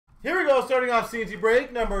Here we go, starting off CNC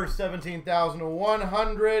break, number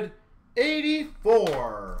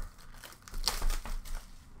 17,184.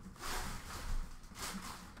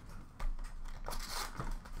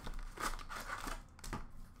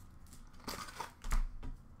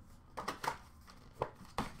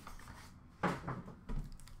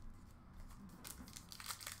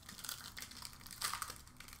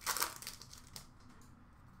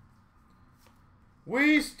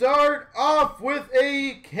 We start off with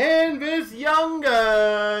a canvas Young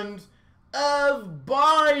Guns of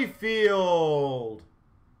Byfield.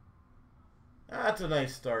 That's a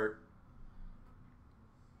nice start.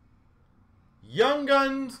 Young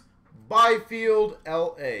Guns, Byfield,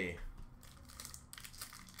 LA.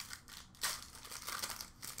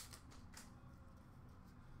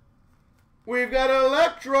 We've got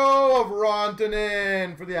Electro of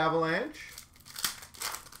Rantanen for the Avalanche.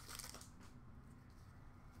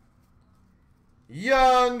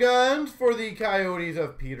 Young Guns for the Coyotes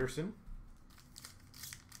of Peterson.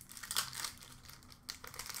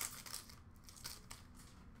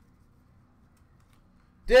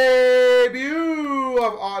 Debut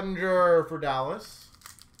of Ottinger for Dallas.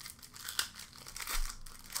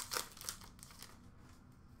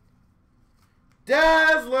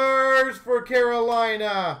 Dazzlers for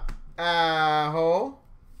Carolina, Aho.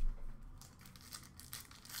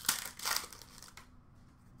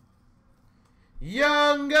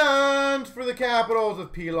 Young Guns for the Capitals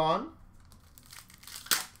of Pilon.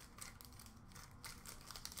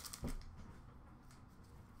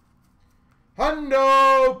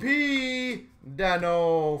 Hundo P.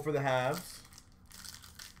 Dano for the Habs.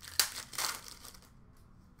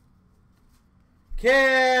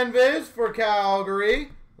 Canvas for Calgary,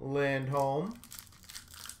 Lindholm.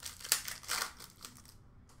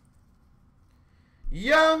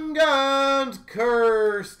 Young Guns,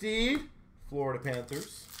 Kersteed, Florida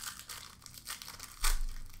Panthers.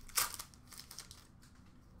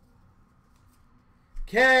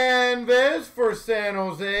 Canvas for San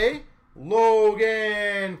Jose,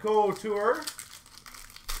 Logan Couture.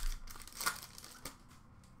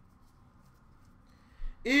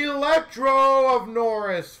 Electro of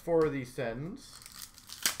Norris for the Sens.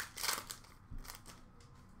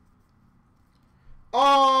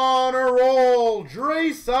 On a roll,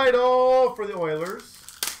 Draisaitl for the Oilers.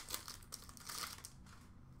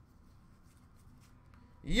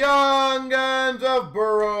 Young Guns of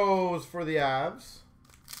Burrows for the Avs.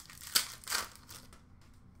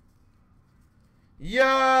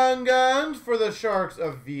 Young Guns for the Sharks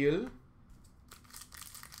of Ville.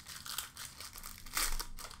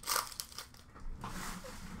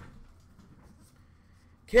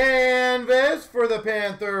 Canvas for the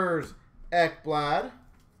Panthers, Ekblad.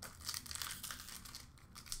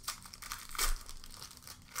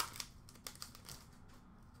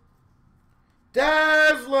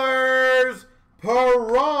 Dazzlers,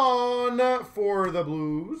 Perron for the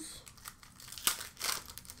Blues.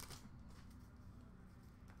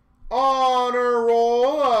 Honor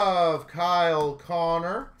roll of Kyle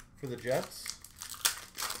Connor for the Jets.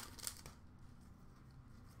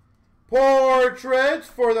 Portraits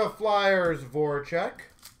for the Flyers, Voracek.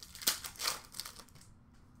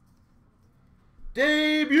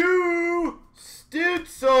 Debut,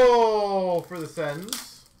 Stützle for the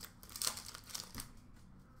Sens.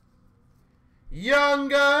 Young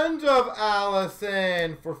Guns of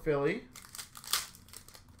Allison for Philly.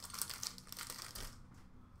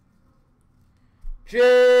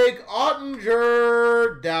 Jake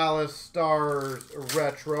Ottinger, Dallas Stars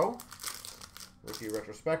Retro. Rookie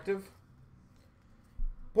retrospective.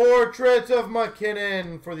 Portraits of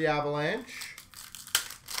McKinnon for the Avalanche.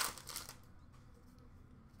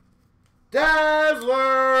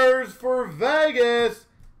 Dazzlers for Vegas,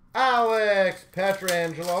 Alex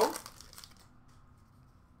Pietrangelo.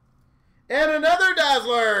 And another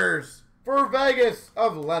Dazzlers for Vegas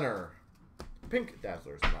of Leonard. Pink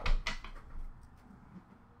Dazzlers in that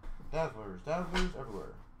one. Dazzlers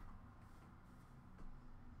everywhere.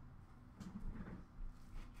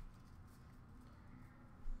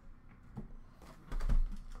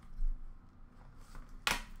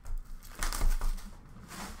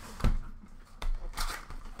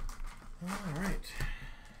 All right.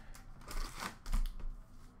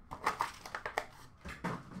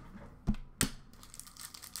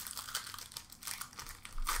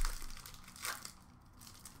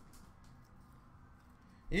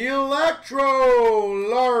 Electro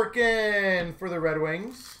Larkin for the Red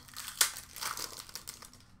Wings.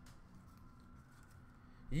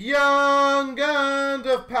 Young Guns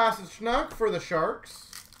of Pastrnak for the Sharks.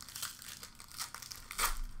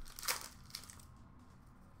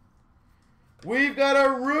 We've got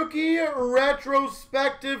a rookie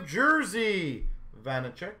retrospective jersey.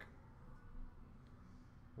 Vanacek.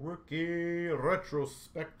 Rookie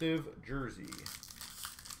retrospective jersey.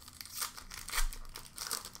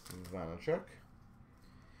 Vanacek.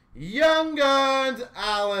 Young Guns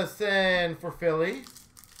Allison for Philly.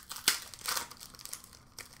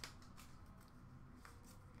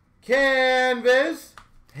 Canvas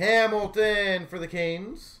Hamilton for the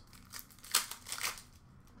Canes.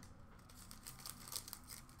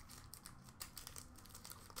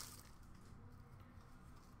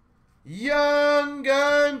 Young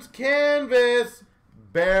Guns Canvas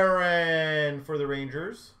Barron for the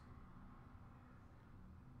Rangers.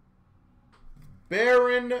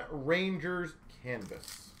 Barron Rangers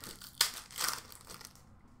Canvas.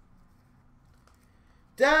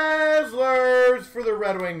 Dazzlers for the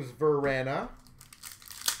Red Wings Verana.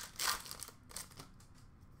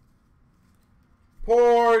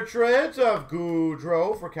 Portrait of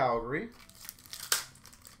Goudreau for Calgary.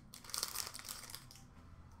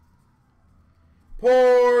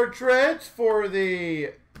 Portrait for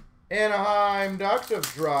the Anaheim Ducks of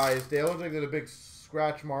Drysdale. Looks like there's a big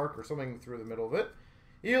scratch mark or something through the middle of it.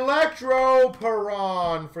 Electro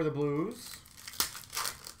Perron for the Blues.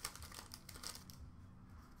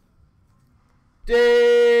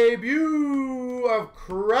 Debut of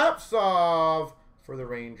Kravtsov for the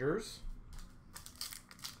Rangers.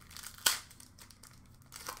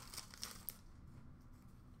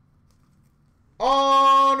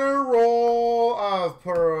 Honor roll of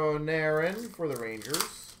Panarin for the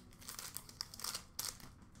Rangers.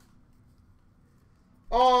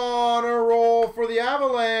 Honor roll for the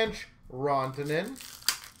Avalanche, Rantanen.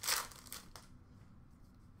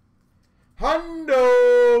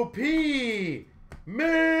 Hundo P.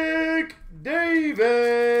 McDavid.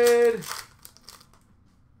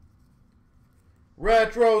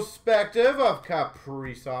 Retrospective of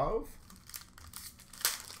Kaprizov.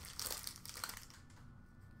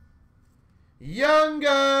 Young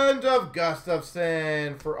Guns of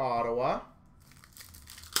Gustafsson for Ottawa.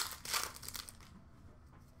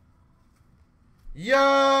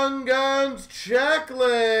 Young Guns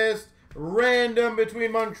checklist. Random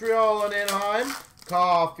between Montreal and Anaheim.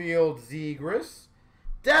 Caulfield Zegras.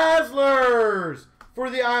 Dazzlers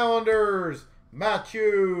for the Islanders.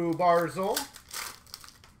 Matthew Barzal.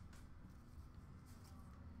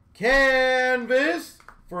 Canvas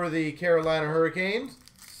for the Carolina Hurricanes.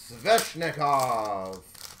 Svechnikov.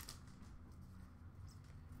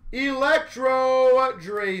 Electro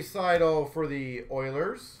Draisaitl for the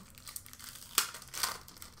Oilers.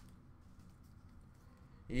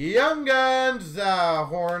 Young Guns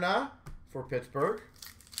Zahorna for Pittsburgh.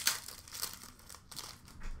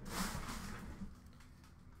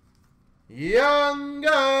 Young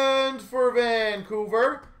Guns for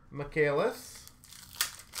Vancouver, Michaelis.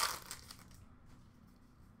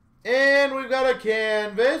 And we've got a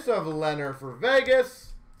canvas of Leonard for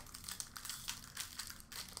Vegas.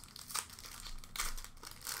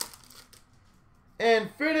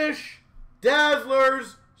 And finish,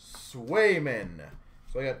 Dazzlers, Swayman.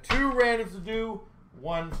 So I got 2 randoms to do.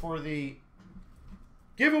 One for the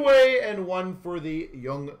giveaway and one for the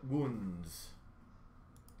Young Guns.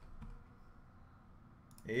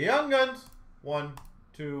 Young Guns, 1,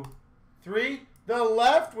 2, 3. The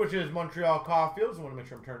left, which is Montreal Caulfield, so I want to make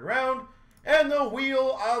sure I'm turned around. And the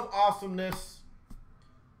Wheel of Awesomeness.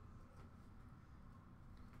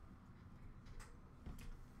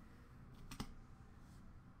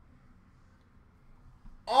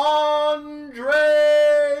 Andre